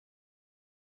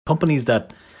Companies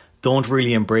that don't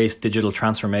really embrace digital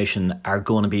transformation are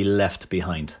going to be left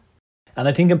behind. And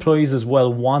I think employees as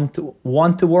well want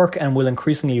to work and will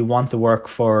increasingly want to work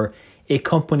for a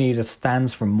company that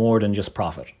stands for more than just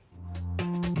profit.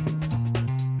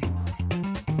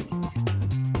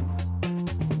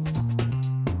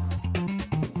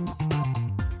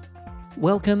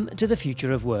 Welcome to The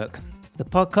Future of Work, the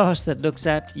podcast that looks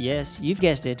at, yes, you've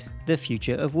guessed it, the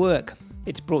future of work.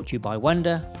 It's brought to you by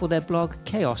Wonder for their blog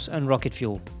Chaos and Rocket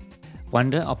Fuel.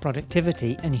 Wonder are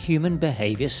productivity and human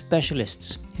behaviour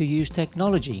specialists who use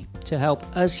technology to help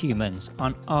us humans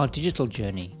on our digital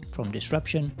journey from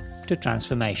disruption to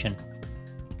transformation.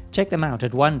 Check them out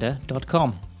at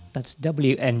wonder.com. That's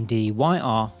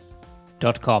WNDYR.com.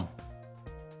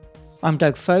 I'm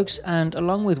Doug Folks, and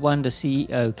along with Wonder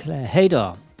CEO Claire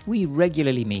Haydar, we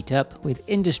regularly meet up with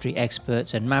industry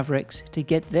experts and mavericks to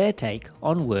get their take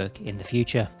on work in the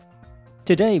future.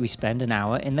 Today we spend an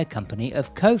hour in the company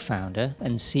of co-founder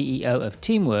and CEO of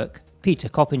Teamwork, Peter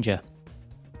Coppinger.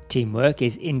 Teamwork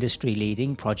is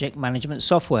industry-leading project management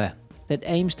software that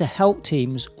aims to help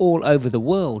teams all over the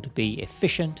world be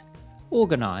efficient,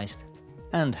 organised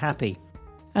and happy.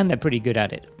 And they're pretty good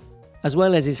at it. As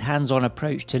well as his hands-on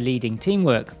approach to leading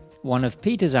teamwork, one of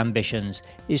Peter's ambitions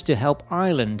is to help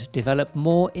Ireland develop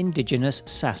more indigenous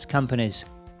SaaS companies.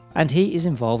 And he is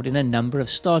involved in a number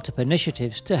of startup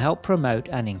initiatives to help promote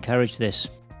and encourage this.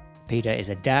 Peter is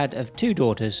a dad of 2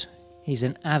 daughters, he's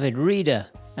an avid reader,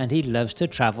 and he loves to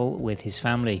travel with his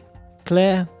family.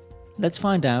 Claire, let's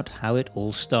find out how it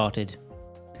all started.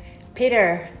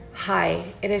 Peter, hi.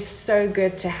 It is so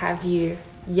good to have you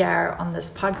here on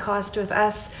this podcast with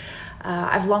us.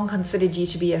 I've long considered you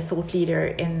to be a thought leader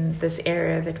in this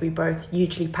area that we're both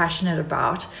hugely passionate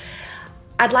about.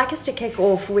 I'd like us to kick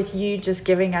off with you just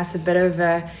giving us a bit of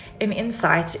an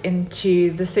insight into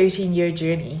the 13-year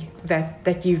journey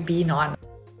that you've been on.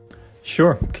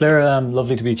 Sure. Claire,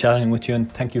 lovely to be chatting with you,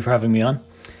 and thank you for having me on.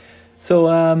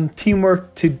 So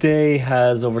Teamwork today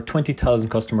has over 20,000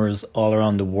 customers all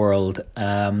around the world.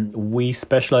 We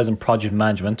specialize in project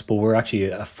management, but we're actually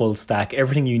a full stack.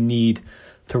 Everything you need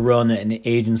to run an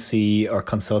agency or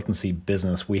consultancy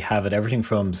business, we have it. Everything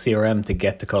from CRM to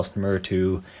get the customer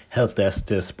to help desk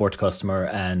to support the customer,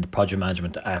 and project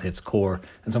management at its core,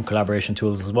 and some collaboration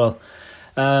tools as well.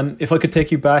 If I could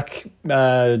take you back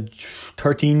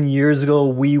 13 years ago,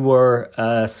 we were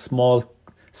a small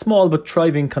but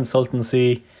thriving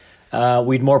consultancy.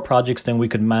 We had more projects than we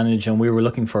could manage, and we were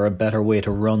looking for a better way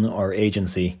to run our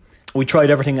agency. We tried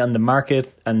everything on the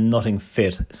market and nothing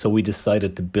fit, so we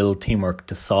decided to build Teamwork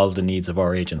to solve the needs of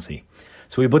our agency.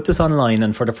 So we put this online,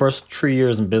 and for the first 3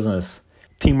 years in business,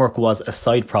 Teamwork was a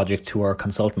side project to our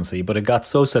consultancy, but it got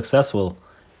so successful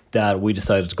that we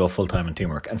decided to go full-time in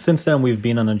Teamwork. And since then, we've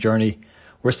been on a journey.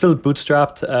 We're still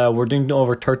bootstrapped. We're doing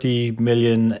over 30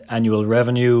 million annual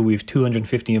revenue. We've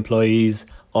 250 employees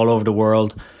all over the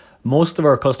world. Most of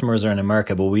our customers are in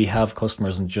America, but we have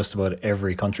customers in just about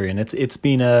every country, and it's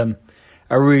been a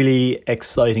really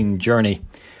exciting journey.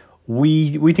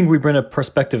 We think we bring a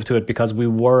perspective to it because we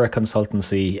were a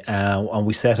consultancy, and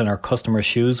we sat in our customers'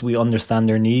 shoes. We understand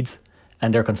their needs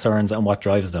and their concerns and what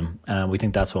drives them, and we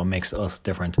think that's what makes us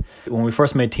different. When we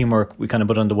first made Teamwork, we kind of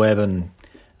put it on the web and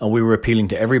we were appealing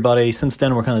to everybody. Since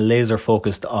then, we're kind of laser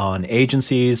focused on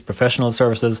agencies, professional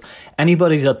services.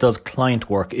 Anybody that does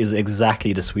client work is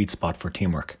exactly the sweet spot for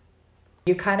Teamwork.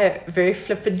 You kind of very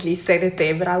flippantly said it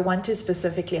there, but I want to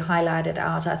specifically highlight it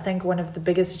out. I think one of the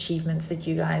biggest achievements that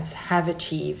you guys have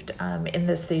achieved in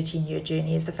this 13-year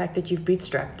journey is the fact that you've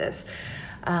bootstrapped this.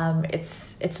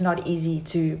 It's not easy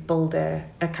to build a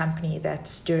company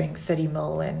that's doing 30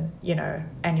 mil in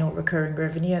annual recurring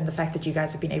revenue, and the fact that you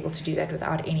guys have been able to do that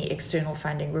without any external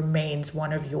funding remains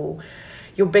one of your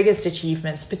biggest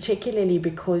achievements, particularly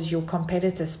because your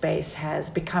competitor space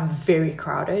has become very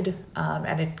crowded,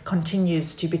 and it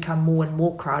continues to become more and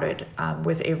more crowded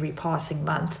with every passing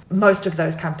month. Most of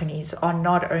those companies are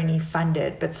not only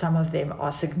funded, but some of them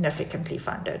are significantly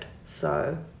funded.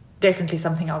 So definitely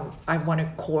something I want to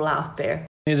call out there.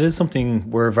 It is something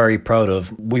we're very proud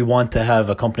of. We want to have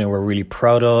a company we're really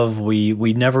proud of.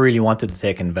 We never really wanted to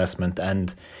take investment.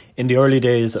 And in the early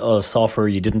days of software,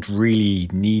 you didn't really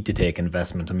need to take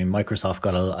investment. I mean, Microsoft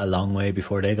got a long way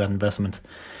before they got investment.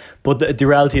 But the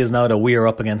reality is now that we are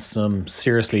up against some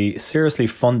seriously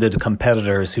funded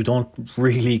competitors who don't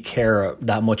really care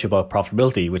that much about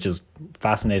profitability, which is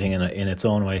fascinating in its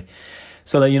own way.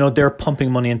 So that, they're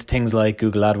pumping money into things like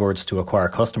Google AdWords to acquire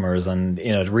customers, and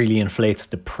it really inflates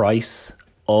the price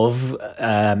of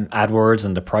AdWords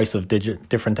and the price of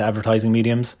different advertising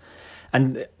mediums.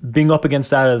 And being up against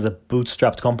that as a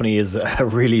bootstrapped company is a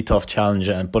really tough challenge,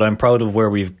 but I'm proud of where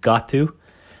we've got to.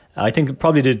 I think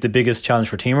probably the biggest challenge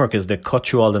for Teamwork is to cut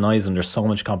through all the noise, and there's so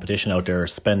much competition out there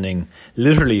spending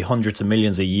literally hundreds of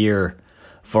millions a year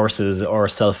versus our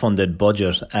self-funded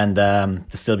budget, and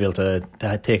to still be able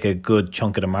to take a good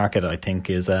chunk of the market, I think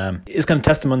is kind of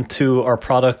testament to our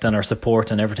product and our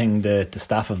support and everything the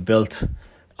staff have built.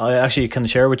 I actually can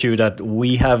share with you that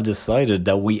we have decided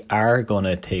that we are going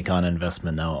to take on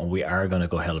investment now, and we are going to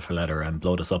go hell for leather and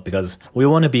blow this up, because we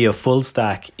want to be a full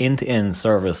stack end-to-end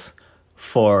service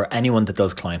for anyone that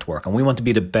does client work, and we want to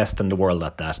be the best in the world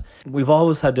at that. We've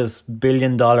always had this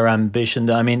billion-dollar ambition.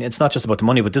 I mean, it's not just about the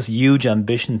money, but this huge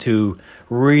ambition to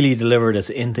really deliver this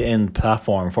end-to-end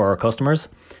platform for our customers,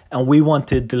 and we want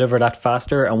to deliver that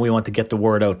faster, and we want to get the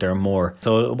word out there more.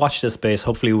 So watch this space.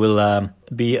 Hopefully we'll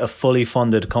be a fully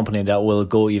funded company that will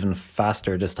go even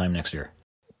faster this time next year.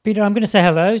 Peter, I'm going to say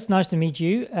hello. It's nice to meet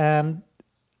you.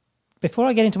 Before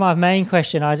I get into my main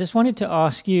question, I just wanted to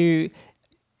ask you,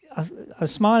 I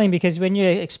was smiling because when you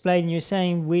explained, you're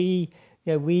saying we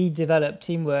develop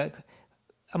Teamwork.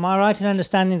 Am I right in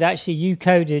understanding that actually you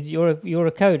coded? You're a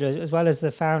coder as well as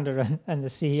the founder and the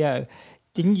CEO.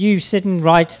 Didn't you sit and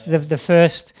write the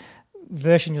first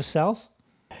version yourself?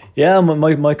 Yeah,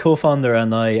 my co-founder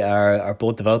and I are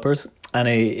both developers, and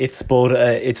it's both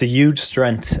it's a huge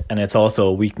strength and it's also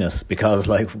a weakness, because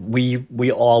like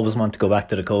we always want to go back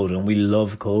to the code, and we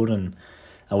love code, and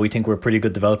we think we're pretty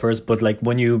good developers. But like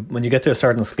when you get to a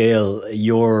certain scale,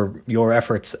 your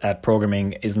efforts at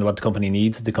programming isn't what the company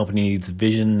needs. The company needs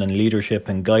vision and leadership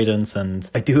and guidance. And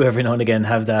I do every now and again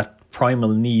have that primal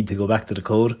need to go back to the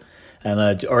code.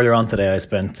 And earlier on today, I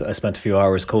spent a few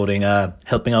hours coding,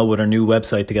 helping out with our new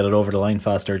website to get it over the line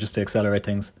faster, just to accelerate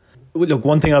things. Look,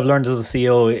 one thing I've learned as a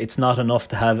CEO, it's not enough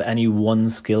to have any one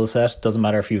skill set. Doesn't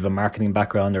matter if you have a marketing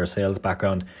background or a sales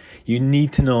background. You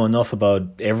need to know enough about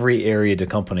every area of the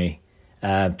company,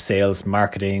 sales,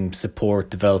 marketing, support,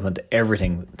 development,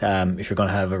 everything, if you're going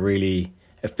to have a really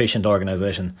efficient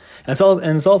organization. And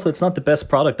it's not the best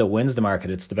product that wins the market.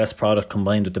 It's the best product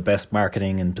combined with the best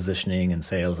marketing and positioning and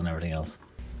sales and everything else.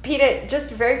 Peter,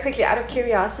 just very quickly, out of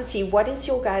curiosity, what is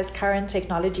your guys' current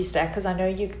technology stack? Because I know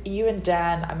you and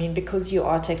Dan, I mean, because you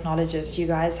are technologists, you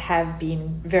guys have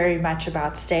been very much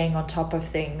about staying on top of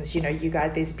things. You know, you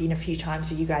guys, there's been a few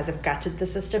times where you guys have gutted the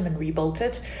system and rebuilt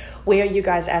it. Where are you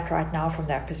guys at right now from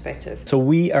that perspective? So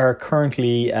we are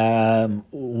currently,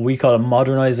 we call it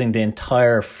modernizing the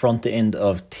entire front end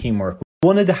of Teamwork.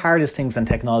 One of the hardest things in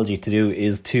technology to do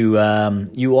is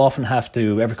to, you often have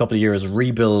to, every couple of years,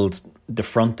 rebuild the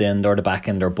front end or the back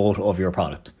end or both of your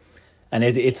product. And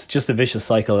it's just a vicious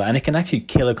cycle, and it can actually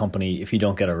kill a company if you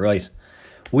don't get it right.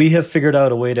 We have figured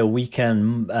out a way that we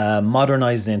can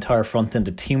modernize the entire front end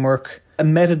of Teamwork, a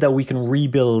method that we can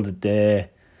rebuild the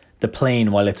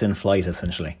plane while it's in flight,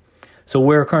 essentially. So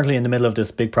we're currently in the middle of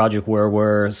this big project where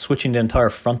we're switching the entire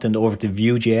front end over to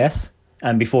Vue.js.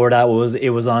 And before that,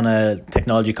 it was on a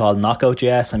technology called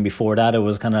Knockout.js, and before that, it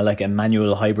was kind of like a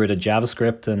manual hybrid of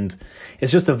JavaScript, and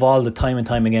it's just evolved time and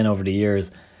time again over the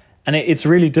years. And it's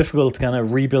really difficult to kind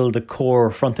of rebuild the core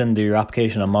front end of your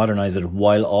application and modernize it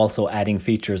while also adding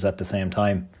features at the same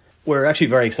time. We're actually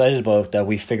very excited about that.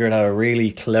 We figured out a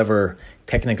really clever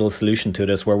technical solution to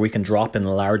this, where we can drop in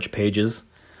large pages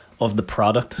of the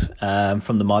product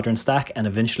from the modern stack, and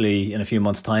eventually in a few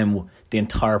months' time the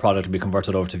entire product will be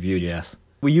converted over to Vue.js.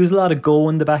 We use a lot of Go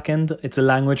in the back end. It's a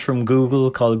language from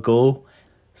Google called Go.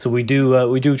 So we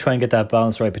do try and get that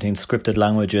balance right between scripted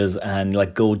languages and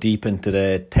like go deep into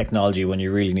the technology when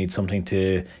you really need something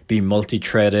to be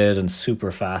multi-threaded and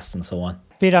super fast and so on.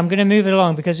 Peter, I'm going to move it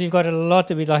along because we've got a lot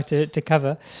that we'd like to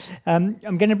cover. I'm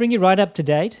going to bring you right up to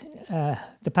date.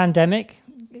 The pandemic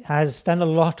has done a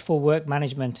lot for work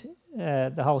management,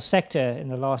 the whole sector in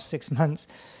the last 6 months.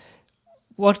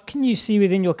 What can you see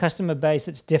within your customer base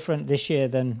that's different this year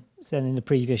than in the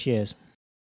previous years?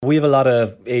 We have a lot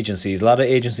of agencies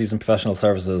and professional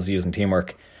services using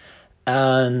Teamwork.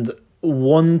 And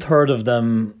 1/3 of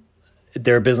them,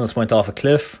 their business went off a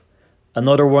cliff.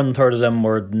 Another 1/3 of them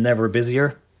were never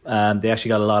busier. They actually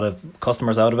got a lot of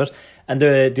customers out of it. And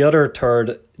the other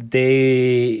third,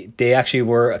 they actually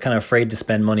were kind of afraid to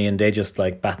spend money, and they just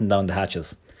like battened down the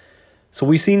hatches. So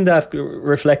we've seen that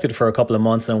reflected for a couple of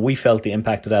months, and we felt the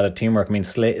impact of that at Teamwork. I mean,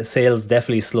 sales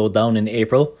definitely slowed down in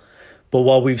April. But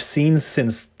what we've seen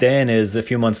since then is a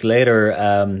few months later,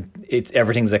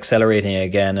 everything's accelerating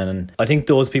again. And I think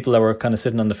those people that were kind of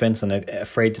sitting on the fence and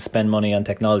afraid to spend money on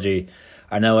technology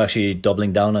are now actually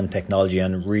doubling down on technology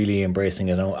and really embracing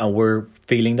it. And we're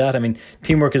feeling that. I mean,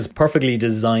 Teamwork is perfectly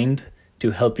designed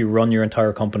to help you run your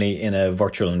entire company in a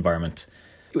virtual environment.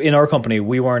 In our company,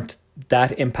 we weren't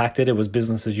that impacted. It was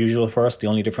business as usual for us. The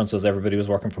only difference was everybody was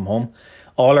working from home.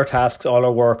 All our tasks, all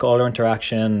our work, all our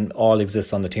interaction, all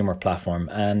exists on the Teamwork platform.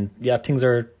 And yeah, things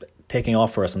are taking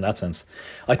off for us in that sense.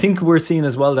 I think we're seeing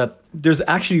as well that there's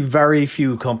actually very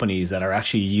few companies that are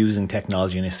actually using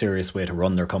technology in a serious way to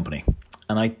run their company.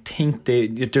 And I think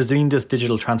there's been this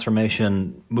digital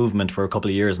transformation movement for a couple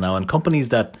of years now, and companies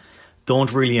that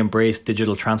don't really embrace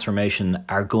digital transformation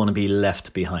are going to be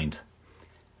left behind.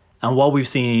 And what we've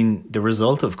seen, the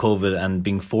result of COVID and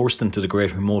being forced into the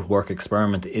great remote work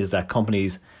experiment, is that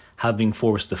companies have been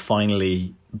forced to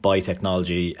finally buy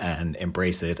technology and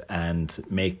embrace it and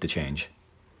make the change.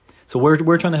 So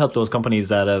we're trying to help those companies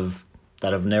that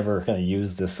have never kind of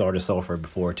used this sort of software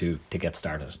before to get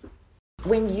started.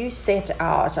 When you set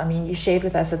out, I mean, you shared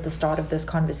with us at the start of this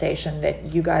conversation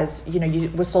that you guys,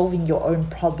 you were solving your own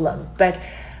problem, but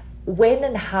when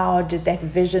and how did that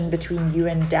vision between you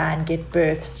and Dan get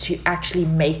birthed to actually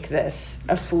make this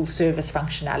a full service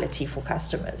functionality for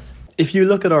customers? If you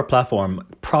look at our platform,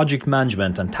 project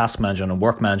management and task management and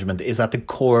work management is at the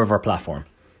core of our platform.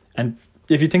 And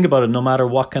if you think about it, no matter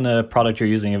what kind of product you're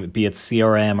using, be it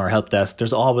CRM or help desk,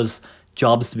 there's always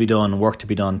jobs to be done, work to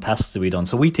be done, tasks to be done.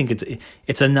 So we think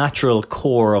it's a natural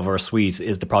core of our suite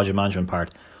is the project management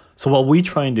part. So what we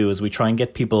try and do is we try and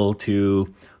get people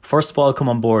to, first of all, come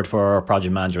on board for our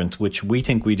project management, which we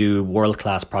think we do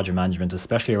world-class project management,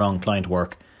 especially around client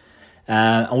work.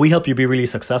 And we help you be really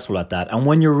successful at that. And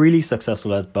when you're really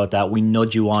successful about that, we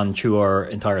nudge you on through our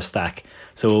entire stack.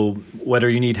 So whether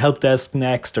you need help desk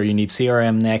next or you need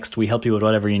CRM next, we help you with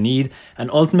whatever you need. And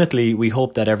ultimately, we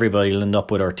hope that everybody will end up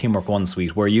with our Teamwork One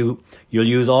suite, where you'll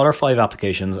use all our 5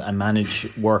 applications and manage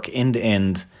work end to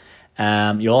end.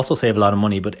 You'll also save a lot of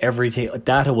money, but everything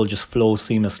data will just flow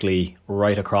seamlessly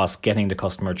right across, getting the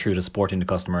customer through to supporting the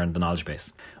customer and the knowledge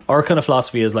base. Our kind of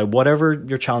philosophy is like, whatever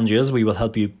your challenge is, we will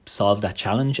help you solve that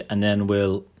challenge, and then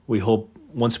we hope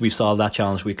once we've solved that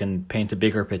challenge, we can paint a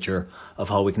bigger picture of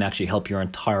how we can actually help your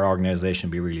entire organization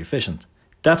be really efficient.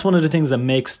 That's one of the things that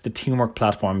makes the Teamwork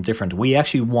platform different. We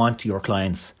actually want your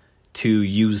clients to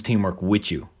use Teamwork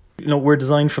with you. We're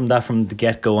designed from the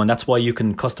get-go, and that's why you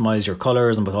can customize your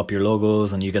colors and put up your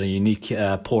logos, and you get a unique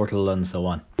portal and so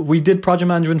on. We did project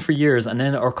management for years, and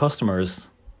then our customers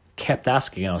kept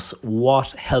asking us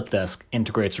what help desk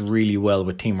integrates really well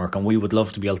with Teamwork, and we would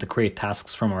love to be able to create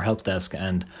tasks from our help desk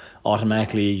and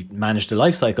automatically manage the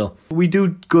lifecycle. We do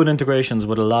good integrations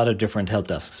with a lot of different help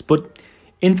desks, but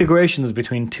integrations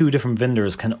between 2 different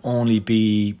vendors can only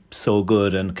be so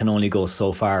good and can only go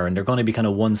so far, and they're going to be kind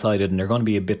of one-sided and they're going to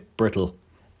be a bit brittle.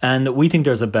 And we think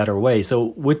there's a better way.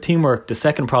 So with Teamwork, the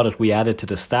second product we added to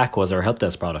the stack was our help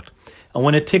desk product. And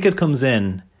when a ticket comes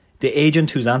in, the agent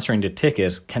who's answering the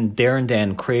ticket can there and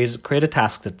then create a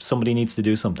task that somebody needs to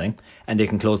do something, and they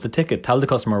can close the ticket, tell the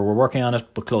customer we're working on it,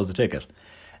 but close the ticket.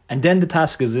 And then the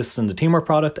task exists in the Teamwork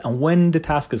product, and when the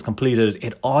task is completed,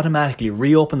 it automatically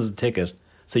reopens the ticket,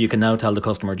 so you can now tell the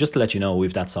customer, just to let you know,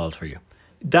 we've that solved for you.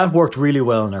 That worked really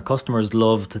well, and our customers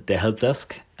loved the help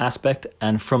desk aspect,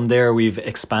 and from there we've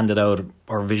expanded out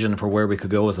our vision for where we could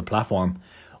go as a platform.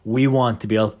 We want to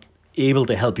be able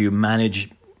to help you manage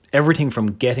everything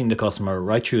from getting the customer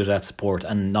right through to that support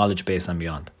and knowledge base and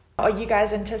beyond. Are you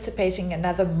guys anticipating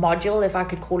another module, if I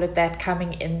could call it that,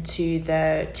 coming into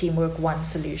the Teamwork One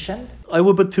solution? I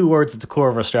would put 2 words at the core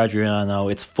of our strategy right now.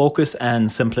 It's focus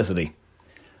and simplicity.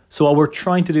 So what we're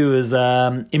trying to do is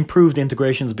improve the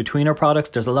integrations between our products.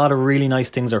 There's a lot of really nice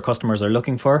things our customers are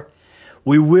looking for.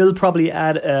 We will probably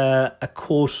add a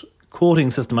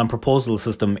quoting system and proposal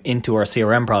system into our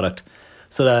CRM product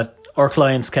so that our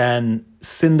clients can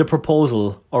send a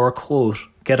proposal or a quote,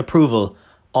 get approval,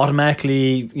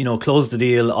 automatically, close the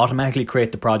deal, automatically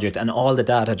create the project, and all the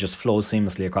data just flows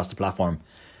seamlessly across the platform.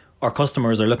 Our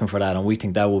customers are looking for that, and we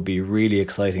think that will be really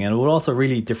exciting, and it will also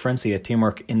really differentiate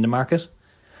Teamwork in the market.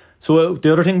 So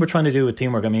the other thing we're trying to do with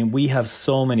Teamwork, we have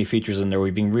so many features in there.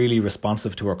 We've been really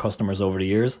responsive to our customers over the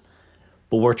years,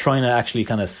 but we're trying to actually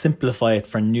kind of simplify it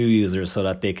for new users so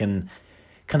that they can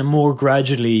kind of more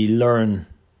gradually learn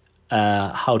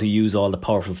how to use all the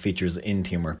powerful features in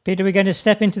Teamwork. Peter, we're going to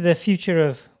step into the future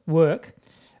of work.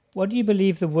 What do you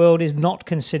believe the world is not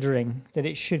considering that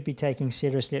it should be taking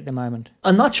seriously at the moment?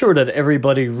 I'm not sure that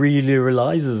everybody really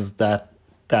realizes that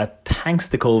thanks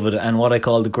to COVID and what I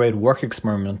call the great work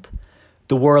experiment,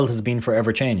 the world has been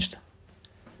forever changed.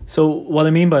 So what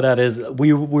I mean by that is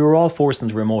we were all forced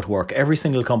into remote work. Every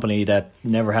single company that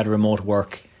never had remote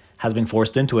work has been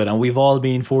forced into it, and we've all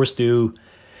been forced to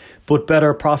put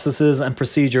better processes and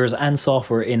procedures and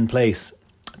software in place.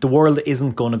 The world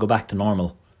isn't going to go back to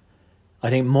normal. I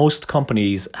think most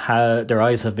companies their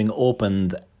eyes have been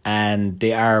opened, and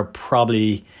they are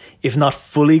probably, if not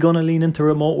fully going to lean into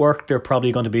remote work, they're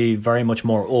probably going to be very much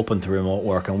more open to remote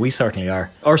work, and we certainly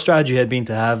are. Our strategy had been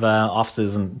to have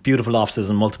offices, and beautiful offices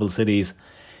in multiple cities.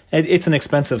 It's an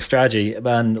expensive strategy,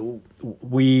 and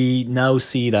we now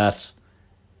see that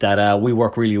we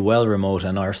work really well remote,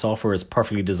 and our software is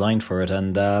perfectly designed for it.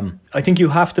 And I think you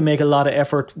have to make a lot of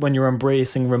effort when you're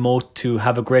embracing remote to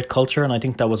have a great culture. And I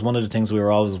think that was one of the things we were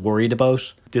always worried about.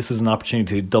 This is an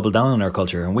opportunity to double down on our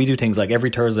culture. And we do things like every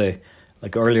Thursday,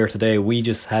 like earlier today, we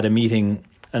just had a meeting,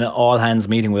 an all hands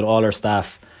meeting with all our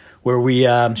staff, where we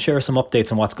share some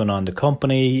updates on what's going on in the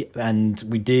company, and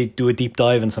we do a deep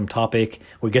dive in some topic.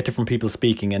 We get different people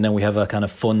speaking, and then we have a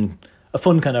fun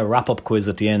kind of wrap-up quiz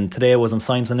at the end. Today I was in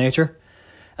Science and Nature.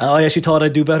 I actually thought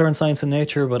I'd do better in Science and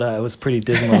Nature, but I was pretty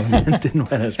dismal and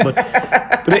didn't win it. But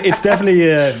it's definitely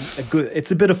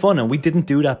it's a bit of fun, and we didn't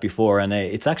do that before, and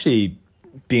it's actually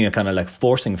being a kind of like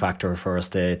forcing factor for us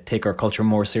to take our culture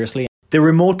more seriously. The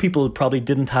remote people probably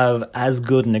didn't have as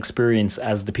good an experience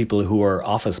as the people who were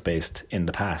office-based in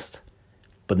the past,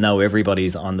 but now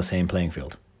everybody's on the same playing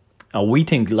field. We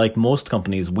think, like most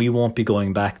companies, we won't be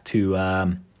going back to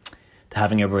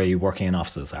having everybody working in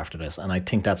offices after this. And I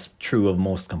think that's true of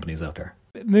most companies out there.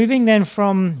 Moving then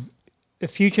from the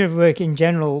future of work in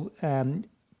general,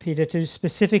 Peter, to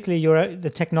specifically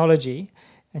the technology.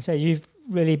 And so you've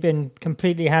really been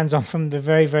completely hands-on from the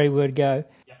very, very word go.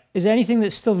 Yeah. Is there anything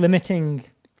that's still limiting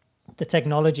the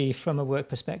technology from a work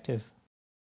perspective?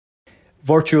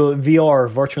 Virtual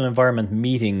environment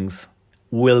meetings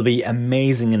will be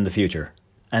amazing in the future.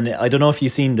 And I don't know if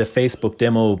you've seen the Facebook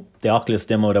demo, the Oculus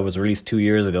demo that was released 2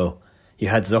 years ago. You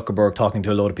had Zuckerberg talking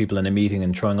to a load of people in a meeting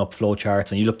and throwing up flow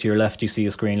charts, and you look to your left, you see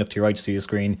a screen, look to your right, you see a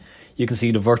screen. You can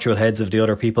see the virtual heads of the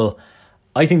other people.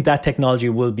 I think that technology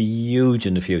will be huge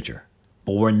in the future,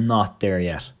 but we're not there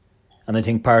yet. And I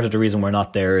think part of the reason we're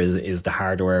not there is the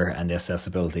hardware and the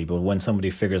accessibility. But when somebody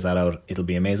figures that out, it'll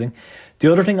be amazing. The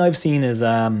other thing I've seen is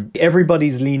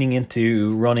everybody's leaning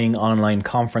into running online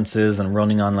conferences and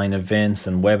running online events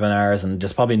and webinars. And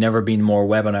there's probably never been more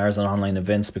webinars and online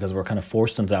events because we're kind of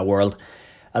forced into that world.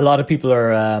 A lot of people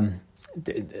are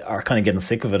kind of getting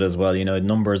sick of it as well. You know,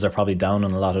 numbers are probably down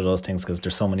on a lot of those things because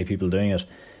there's so many people doing it,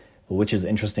 which is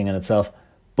interesting in itself.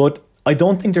 But I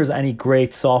don't think there's any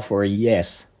great software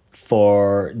yet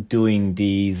for doing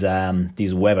these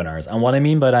webinars. And what I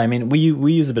mean by that, I mean, we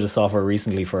use a bit of software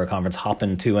recently for a conference,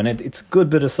 Hopin too, and it's a good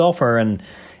bit of software, and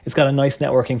it's got a nice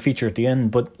networking feature at the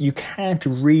end, but you can't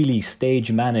really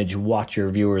stage manage what your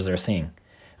viewers are seeing.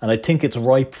 And I think it's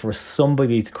ripe for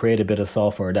somebody to create a bit of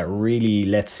software that really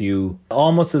lets you,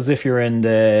 almost as if you're in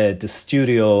the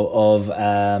studio of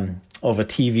a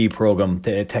TV program,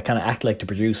 to kind of act like the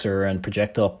producer and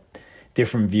project up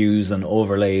different views and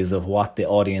overlays of what the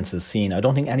audience has seen. I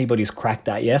don't think anybody's cracked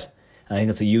that yet. I think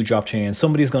it's a huge opportunity, and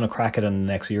somebody's going to crack it in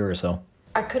the next year or so.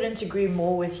 I couldn't agree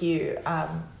more with you,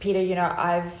 Peter. You know,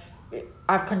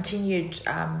 I've continued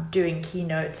doing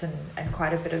keynotes and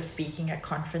quite a bit of speaking at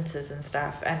conferences and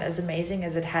stuff. And as amazing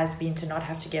as it has been to not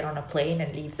have to get on a plane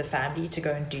and leave the family to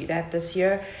go and do that this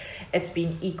year, it's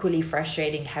been equally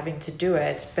frustrating having to do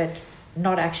it, but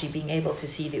not actually being able to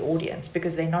see the audience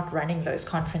because they're not running those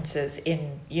conferences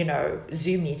in, you know,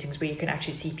 Zoom meetings where you can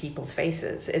actually see people's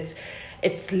faces.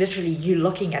 It's literally you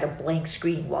looking at a blank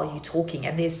screen while you're talking,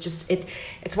 and there's just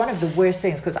it's one of the worst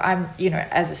things because I'm, you know,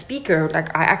 as a speaker,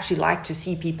 like I actually like to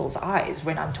see people's eyes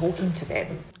when I'm talking to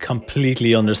them.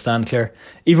 Completely understand, Claire.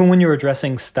 Even when you're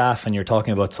addressing staff and you're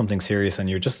talking about something serious and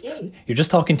you're just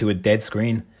talking to a dead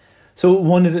screen. So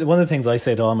one of the things I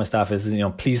say to all my staff is, you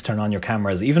know, please turn on your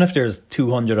cameras. Even if there's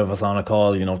 200 of us on a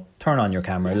call, you know, turn on your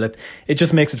camera. It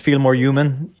just makes it feel more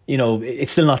human. You know,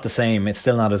 it's still not the same. It's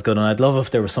still not as good. And I'd love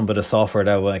if there was some bit of software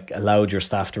that like allowed your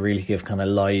staff to really give kind of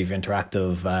live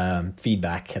interactive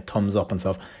feedback, a thumbs up and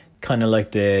stuff. Kind of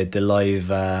like the live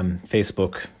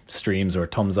Facebook streams or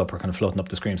thumbs up or kind of floating up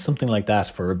the screen. Something like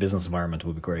that for a business environment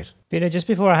would be great. Peter, just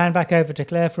before I hand back over to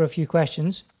Claire for a few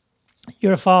questions,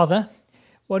 you're a father.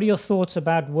 What are your thoughts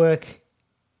about work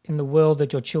in the world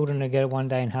that your children are going to one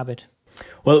day inhabit?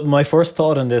 Well, my first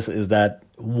thought on this is that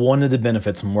one of the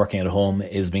benefits from working at home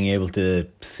is being able to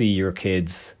see your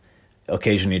kids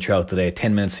occasionally throughout the day,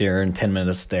 10 minutes here and 10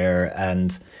 minutes there.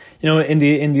 And, you know, in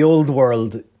the old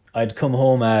world, I'd come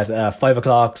home at 5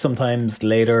 o'clock, sometimes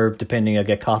later, depending. I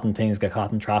get caught in things, get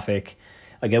caught in traffic.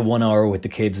 I get 1 hour with the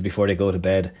kids before they go to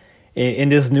bed. In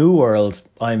this new world,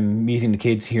 I'm meeting the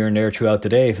kids here and there throughout the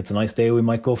day. If it's a nice day, we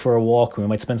might go for a walk. We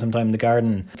might spend some time in the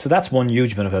garden. So that's one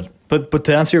huge benefit. But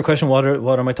to answer your question, what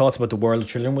are my thoughts about the world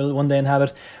children will one day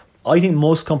inhabit? I think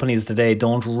most companies today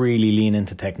don't really lean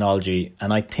into technology.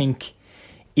 And I think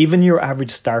even your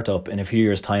average startup in a few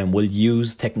years' time will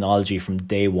use technology from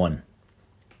day one.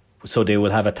 So they will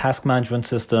have a task management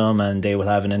system and they will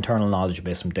have an internal knowledge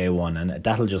base from day one. And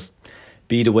that'll just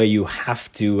be the way you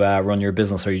have to run your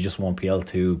business, or you just won't be able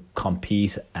to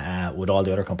compete with all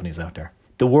the other companies out there.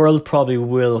 The world probably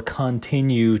will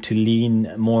continue to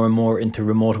lean more and more into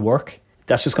remote work.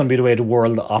 That's just going to be the way the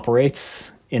world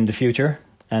operates in the future.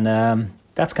 And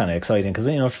that's kind of exciting because,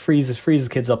 it frees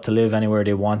kids up to live anywhere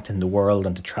they want in the world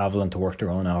and to travel and to work their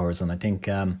own hours. And I think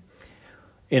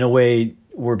in a way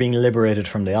we're being liberated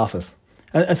from the office.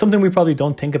 And something we probably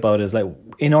don't think about is, like,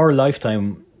 in our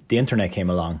lifetime, the internet came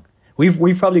along.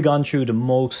 We've probably gone through the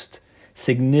most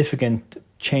significant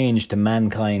change to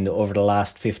mankind over the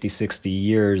last 50, 60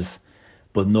 years,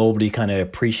 but nobody kind of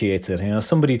appreciates it.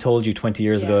 Somebody told you 20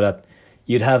 years ago that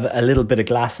you'd have a little bit of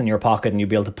glass in your pocket and you'd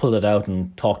be able to pull it out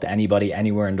and talk to anybody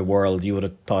anywhere in the world. You would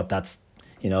have thought that's,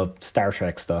 Star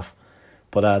Trek stuff.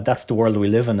 But that's the world we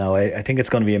live in now. I think it's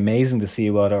going to be amazing to see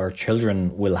what our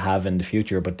children will have in the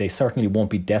future, but they certainly won't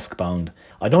be desk bound.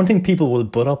 I don't think people will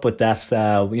put up with that,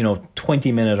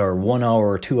 20-minute or 1 hour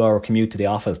or 2 hour commute to the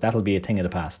office. That'll be a thing of the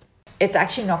past. It's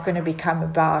actually not going to become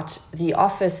about the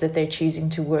office that they're choosing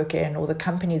to work in or the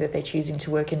company that they're choosing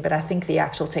to work in, but I think the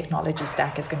actual technology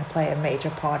stack is going to play a major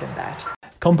part in that.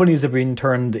 Companies have been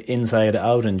turned inside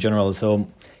out in general, so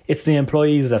it's the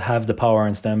employees that have the power,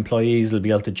 and the employees will be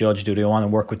able to judge, do they want to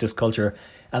work with this culture?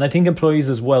 And I think employees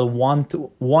as well want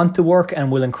to work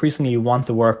and will increasingly want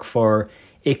to work for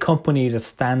a company that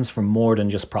stands for more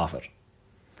than just profit.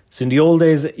 So in the old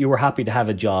days, you were happy to have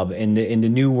a job. In the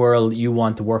new world, you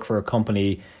want to work for a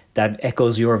company that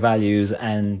echoes your values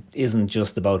and isn't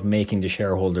just about making the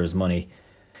shareholders money.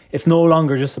 It's no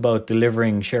longer just about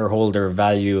delivering shareholder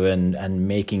value and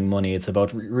making money. It's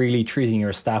about really treating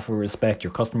your staff with respect,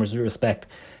 your customers with respect,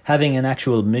 having an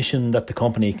actual mission that the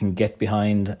company can get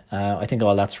behind. I think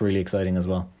all that's really exciting as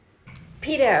well.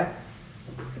 Peter,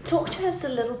 talk to us a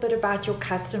little bit about your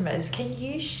customers. Can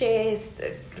you share,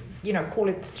 call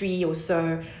it 3 or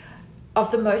so,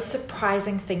 of the most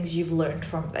surprising things you've learned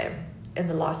from them in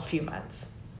the last few months?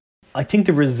 I think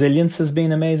the resilience has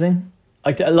been amazing.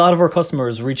 A lot of our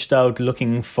customers reached out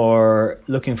looking for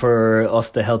us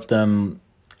to help them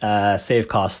save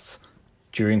costs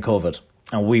during COVID,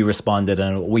 and we responded,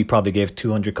 and we probably gave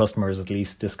 200 customers at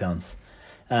least discounts.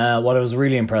 What I was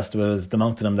really impressed with was the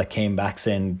amount of them that came back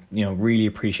saying, really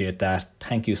appreciate that,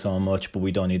 thank you so much, but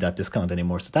we don't need that discount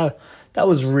anymore. So that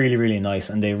was really, really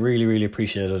nice, and they really, really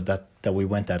appreciated that we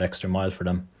went that extra mile for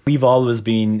them. We've always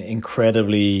been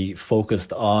incredibly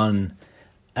focused on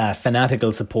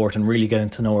fanatical support and really getting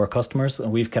to know our customers,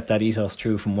 and we've kept that ethos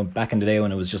true from back in the day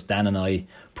when it was just Dan and I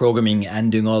programming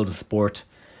and doing all the support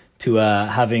to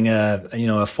having a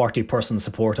 40-person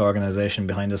support organization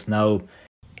behind us now.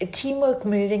 Teamwork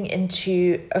moving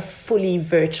into a fully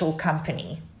virtual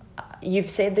company. You've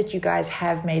said that you guys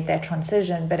have made that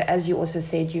transition, but as you also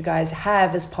said, you guys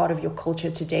have, as part of your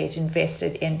culture to date,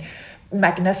 invested in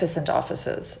magnificent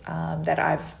offices that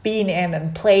I've been in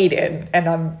and played in, and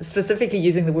I'm specifically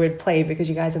using the word play because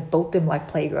you guys have built them like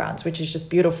playgrounds, which is just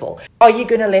beautiful. Are you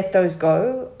going to let those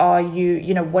go? Are you,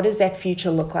 what does that future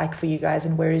look like for you guys,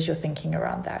 and where is your thinking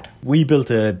around that? We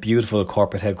built a beautiful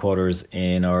corporate headquarters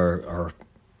in our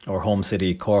home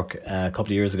city, Cork, a couple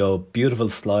of years ago. Beautiful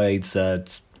slides,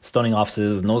 stunning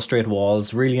offices, no straight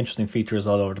walls, really interesting features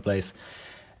all over the place.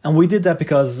 And we did that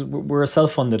because we're a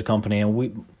self-funded company,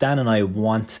 and Dan and I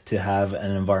want to have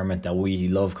an environment that we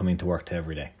love coming to work to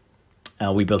every day.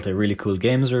 We built a really cool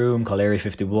games room called Area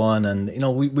 51,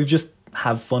 and we just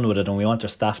have fun with it, and we want our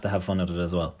staff to have fun with it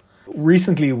as well.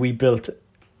 Recently, we built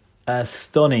a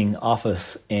stunning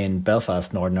office in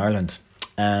Belfast, Northern Ireland,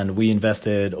 and we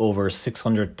invested over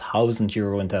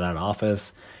 €600,000 into that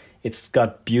office. It's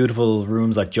got beautiful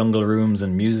rooms like jungle rooms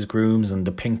and music rooms and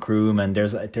the pink room, and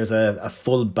there's a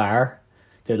full bar.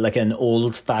 There's like an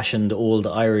old-fashioned, old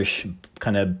Irish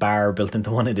kind of bar built into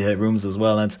one of the rooms as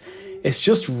well, and it's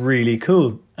just really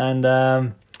cool.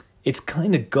 And it's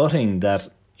kind of gutting that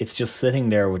it's just sitting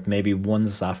there with maybe one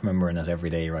staff member in it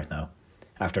every day right now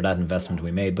after that investment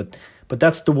we made. But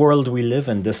that's the world we live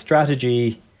in. The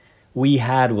strategy we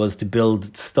had was to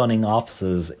build stunning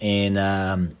offices in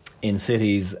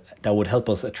cities that would help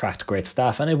us attract great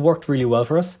staff, and it worked really well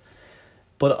for us.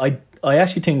 But I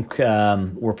actually think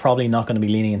we're probably not going to be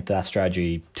leaning into that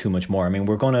strategy too much more. I mean,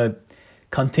 we're going to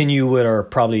continue with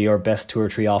our best 2 or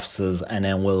 3 offices, and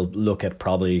then we'll look at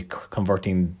probably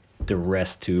converting the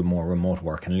rest to more remote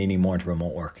work and leaning more into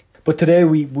remote work. But today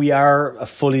we are a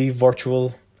fully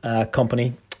virtual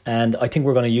company. And I think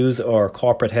we're going to use our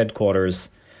corporate headquarters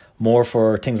more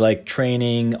for things like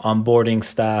training, onboarding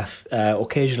staff,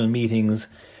 occasional meetings,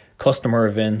 customer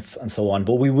events, and so on.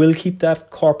 But we will keep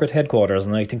that corporate headquarters,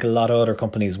 and I think a lot of other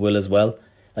companies will as well.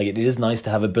 Like, it is nice to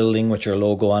have a building with your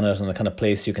logo on it and a kind of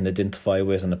place you can identify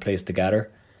with and a place to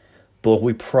gather. But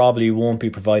we probably won't be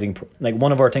providing, like,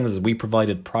 one of our things is we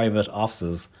provided private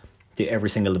offices to every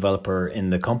single developer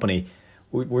in the company.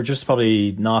 We're just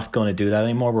probably not going to do that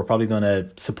anymore. We're probably going to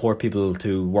support people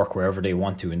to work wherever they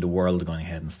want to in the world going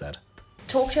ahead instead.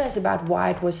 Talk to us about why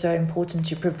it was so important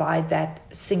to provide that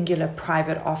singular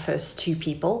private office to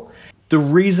people. The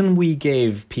reason we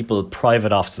gave people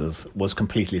private offices was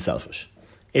completely selfish.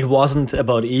 It wasn't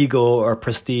about ego or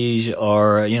prestige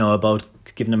or, about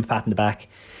giving them a pat on the back.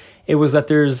 It was that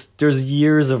there's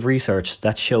years of research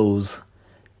that shows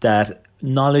that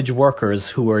knowledge workers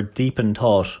who are deep in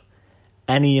thought,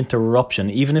 any interruption,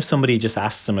 even if somebody just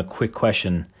asks them a quick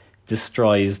question,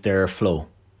 destroys their flow.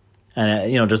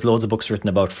 And there's loads of books written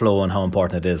about flow and how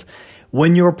important it is.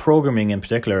 When you're programming in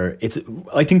particular,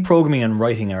 I think programming and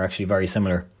writing are actually very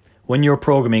similar. When you're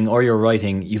programming or you're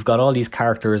writing, you've got all these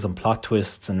characters and plot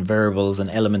twists and variables and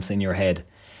elements in your head.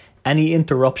 Any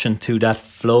interruption to that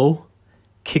flow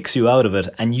kicks you out of it,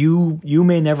 and you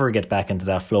may never get back into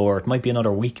that flow, or it might be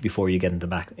another week before you get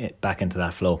back into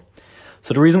that flow.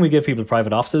 So the reason we give people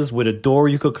private offices with a door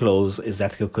you could close is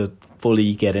that you could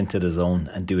fully get into the zone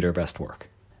and do their best work.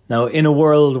 Now, in a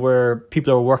world where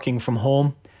people are working from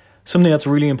home, something that's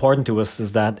really important to us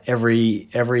is that every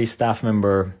staff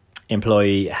member,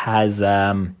 employee has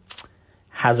a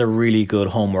really good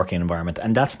home working environment,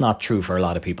 and that's not true for a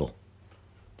lot of people.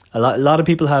 A lot of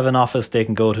people have an office they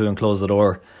can go to and close the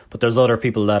door, but there's other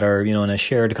people that are, in a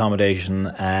shared accommodation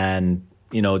and,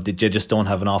 they just don't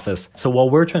have an office. So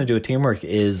what we're trying to do at Teamwork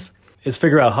is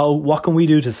figure out what can we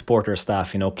do to support our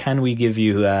staff? Can we give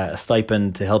you a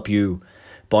stipend to help you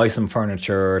buy some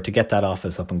furniture or to get that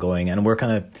office up and going? And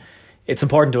it's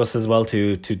important to us as well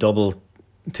to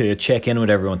check in with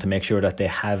everyone to make sure that they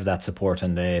have that support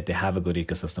and they have a good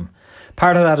ecosystem.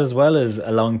 Part of that as well is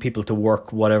allowing people to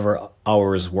work whatever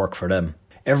hours work for them.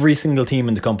 Every single team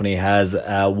in the company has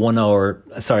a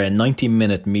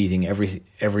 90-minute meeting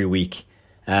every week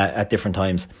at different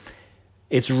times.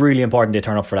 It's really important they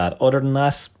turn up for that. Other than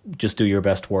that, just do your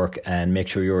best work and make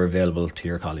sure you're available to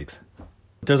your colleagues.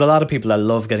 There's a lot of people that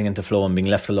love getting into flow and being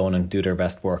left alone and do their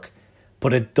best work,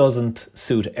 but it doesn't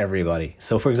suit everybody.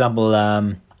 So for example,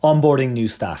 onboarding new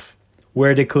staff,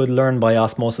 where they could learn by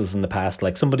osmosis in the past,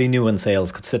 like somebody new in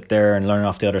sales could sit there and learn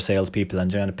off the other salespeople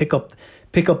and pick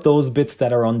up those bits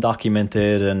that are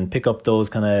undocumented and pick up those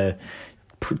kind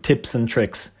of tips and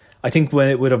tricks. I think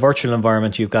with a virtual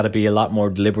environment, you've got to be a lot more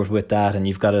deliberate with that, and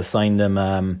you've got to assign them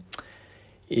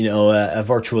a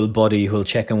virtual buddy who'll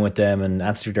check in with them and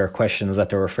answer their questions that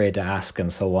they're afraid to ask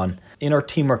and so on. In our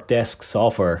Teamwork Desk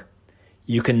software,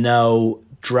 you can now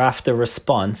draft a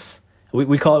response.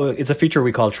 It's a feature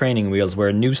we call training wheels,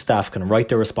 where new staff can write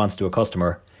their response to a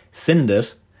customer, send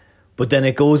it, but then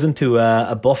it goes into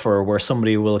a buffer where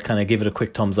somebody will kind of give it a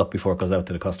quick thumbs up before it goes out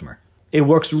to the customer. It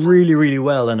works really, really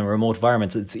well in a remote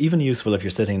environment. It's even useful if you're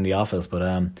sitting in the office,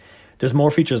 but there's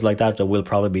more features like that we'll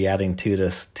probably be adding to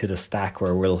the stack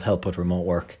where we'll help with remote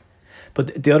work.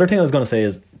 But the other thing I was going to say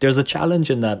is there's a challenge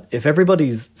in that if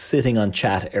everybody's sitting on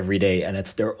chat every day and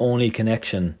it's their only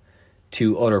connection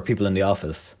to other people in the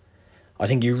office, I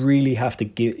think you really have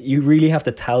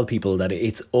to tell people that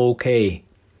it's okay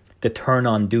to turn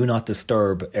on Do Not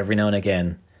Disturb every now and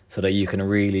again so that you can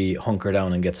really hunker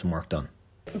down and get some work done.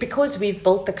 Because we've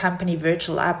built the company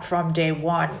virtual app from day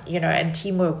one, and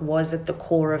Teamwork was at the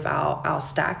core of our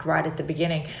stack right at the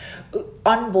beginning.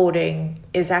 Onboarding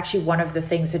is actually one of the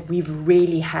things that we've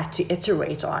really had to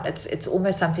iterate on. It's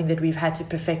almost something that we've had to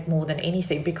perfect more than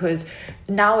anything, because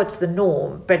now it's the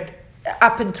norm, but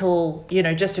up until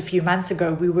just a few months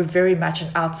ago, we were very much an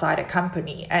outsider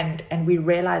company, and we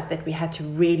realized that we had to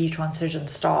really transition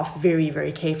staff very,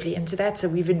 very carefully into that. So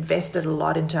we've invested a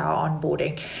lot into our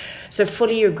onboarding. So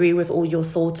fully agree with all your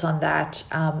thoughts on that.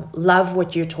 Love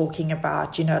what you're talking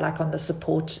about, like on the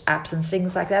support apps and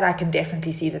things like that. I can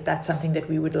definitely see that that's something that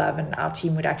we would love and our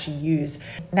team would actually use.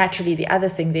 Naturally, the other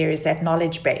thing there is that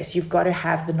knowledge base. You've got to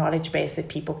have the knowledge base that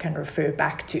people can refer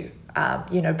back to.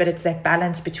 But it's that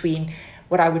balance between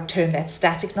what I would term that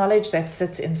static knowledge that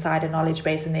sits inside a knowledge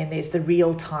base, and then there's the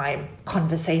real-time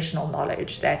conversational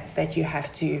knowledge that you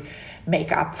have to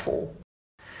make up for.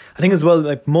 I think as well,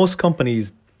 like most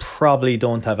companies probably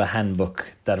don't have a handbook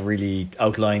that really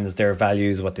outlines their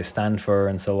values, what they stand for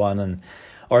and so on,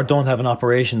 or don't have an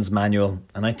operations manual.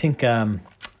 And I think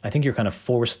I think you're kind of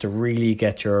forced to really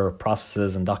get your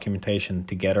processes and documentation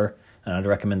together. And I'd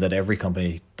recommend that every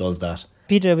company does that.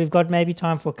 Peter, we've got maybe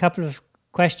time for a couple of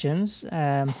questions.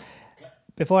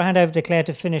 Before I hand over to Claire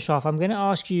to finish off, I'm going to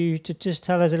ask you to just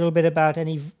tell us a little bit about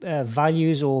any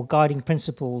values or guiding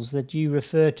principles that you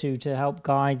refer to help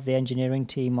guide the engineering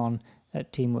team on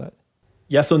Teamwork.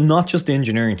 Yeah, so not just the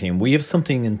engineering team. We have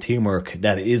something in Teamwork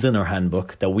that is in our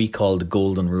handbook that we call the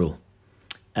Golden Rule.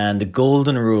 And the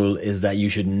Golden Rule is that you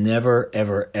should never,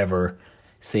 ever, ever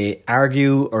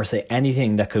argue or say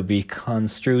anything that could be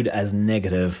construed as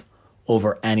negative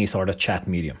over any sort of chat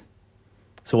medium.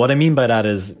 So what I mean by that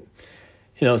is,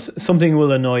 something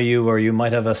will annoy you, or you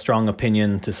might have a strong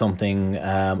opinion to something,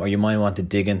 or you might want to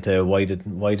dig into why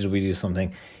did we do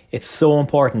something. It's so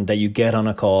important that you get on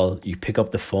a call, you pick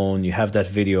up the phone, you have that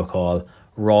video call,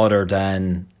 rather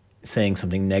than saying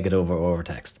something negative over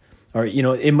text. Or,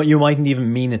 you mightn't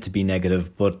even mean it to be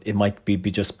negative, but it might be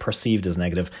just perceived as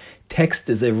negative. Text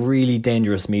is a really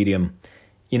dangerous medium.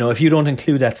 If you don't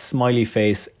include that smiley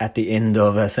face at the end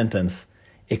of a sentence,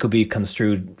 it could be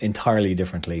construed entirely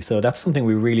differently. So that's something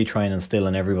we really try and instill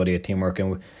in everybody at Teamwork.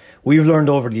 And we've learned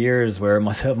over the years, where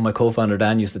myself and my co-founder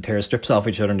Dan used to tear strips off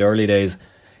each other in the early days.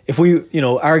 If we,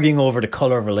 arguing over the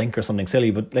color of a link or something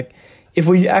silly, but if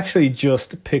we actually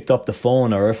just picked up the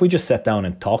phone, or if we just sat down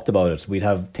and talked about it, we'd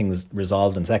have things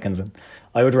resolved in seconds. And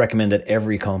I would recommend that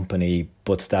every company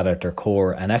puts that at their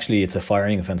core. And actually, it's a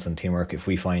firing offence in Teamwork if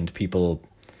we find people,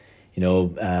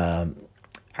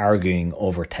 arguing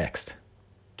over text.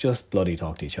 Just bloody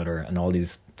talk to each other, and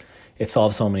it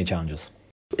solves so many challenges.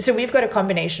 So we've got a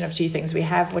combination of two things. We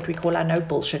have what we call our no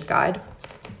bullshit guide.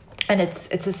 And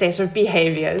it's a set of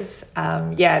behaviors,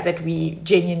 that we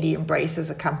genuinely embrace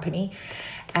as a company.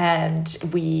 And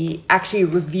we actually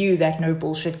review that no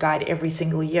bullshit guide every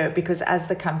single year, because as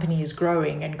the company is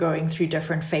growing and going through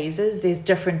different phases, there's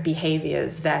different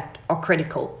behaviors that are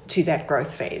critical to that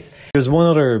growth phase. There's one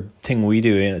other thing we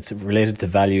do, and it's related to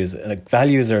values.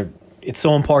 Values it's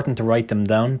so important to write them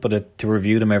down, but to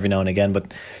review them every now and again,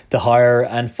 but to hire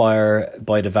and fire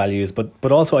by the values.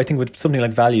 But also, I think with something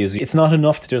like values, it's not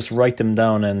enough to just write them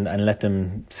down and let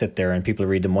them sit there and people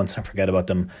read them once and forget about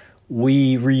them.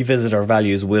 We revisit our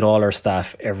values with all our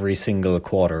staff every single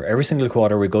quarter. Every single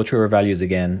quarter, we go through our values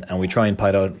again, and we try and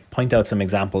point out some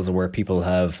examples of where people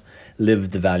have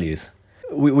lived the values.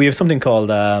 We have something called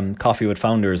Coffee with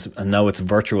Founders, and now it's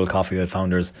virtual Coffee with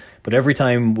Founders. But every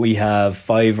time we have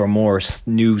 5 or more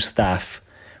new staff,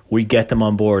 we get them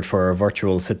on board for a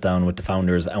virtual sit down with the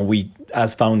founders. And we,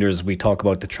 as founders, we talk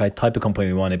about the type of company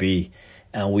we want to be,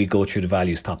 and we go through the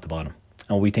values top to bottom.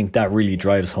 And we think that really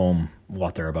drives home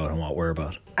what they're about and what we're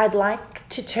about. I'd like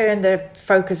to turn the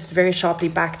focus very sharply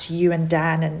back to you and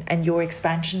Dan and your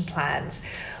expansion plans.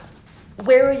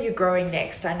 Where are you growing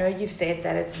next? I know you've said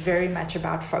that it's very much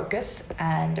about focus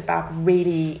and about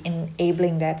really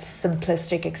enabling that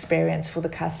simplistic experience for the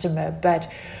customer.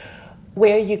 But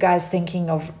where are you guys thinking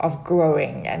of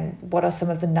growing, and what are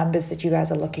some of the numbers that you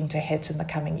guys are looking to hit in the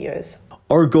coming years?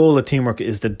 Our goal at Teamwork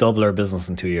is to double our business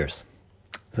in 2 years.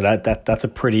 So that's a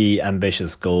pretty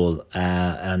ambitious goal,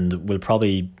 and we'll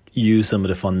probably use some of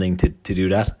the funding to do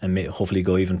that and hopefully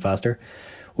go even faster.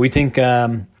 We think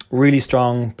really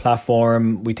strong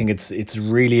platform. We think it's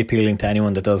really appealing to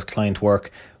anyone that does client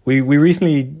work. We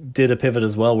recently did a pivot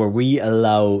as well, where we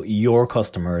allow your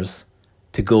customers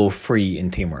to go free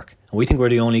in Teamwork. And we think we're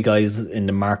the only guys in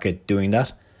the market doing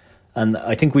that. And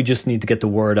I think we just need to get the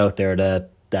word out there that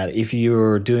if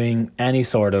you're doing any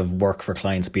sort of work for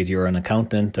clients, be it you're an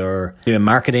accountant or you're a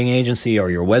marketing agency or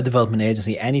your web development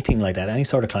agency, anything like that, any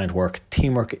sort of client work,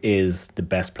 Teamwork is the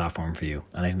best platform for you.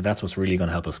 And I think that's what's really going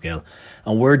to help us scale.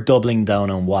 And we're doubling down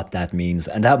on what that means.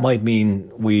 And that might mean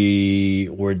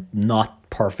we're not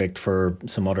perfect for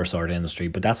some other sort of industry,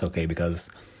 but that's okay, because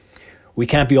we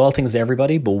can't be all things to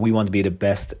everybody, but we want to be the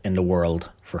best in the world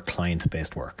for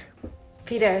client-based work.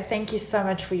 Peter, thank you so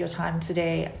much for your time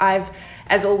today.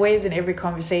 As always, in every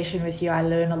conversation with you, I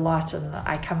learn a lot, and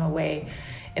I come away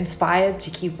inspired to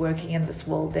keep working in this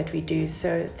world that we do.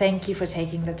 So thank you for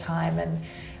taking the time. And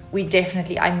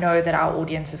I know that our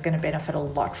audience is going to benefit a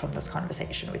lot from this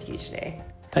conversation with you today.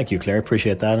 Thank you, Claire.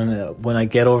 Appreciate that. And when I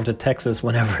get over to Texas,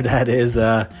 whenever that is,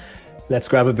 let's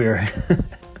grab a beer.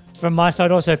 From my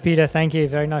side also, Peter, thank you.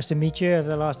 Very nice to meet you over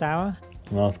the last hour.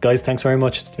 Well, guys, thanks very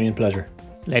much. It's been a pleasure.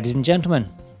 Ladies and gentlemen,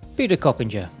 Peter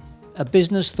Coppinger, a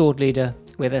business thought leader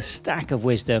with a stack of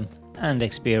wisdom and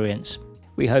experience.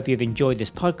 We hope you've enjoyed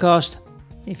this podcast.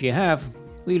 If you have,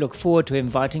 we look forward to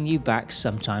inviting you back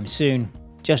sometime soon.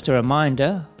 Just a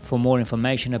reminder, for more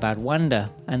information about Wonder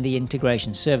and the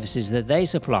integration services that they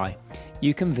supply,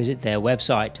 you can visit their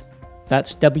website,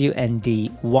 That's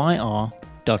WNDYR.com.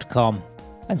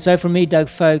 And so from me, Doug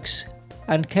Folks,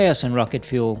 and Chaos and Rocket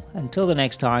Fuel, until the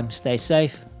next time, stay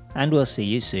safe, and we'll see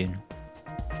you soon.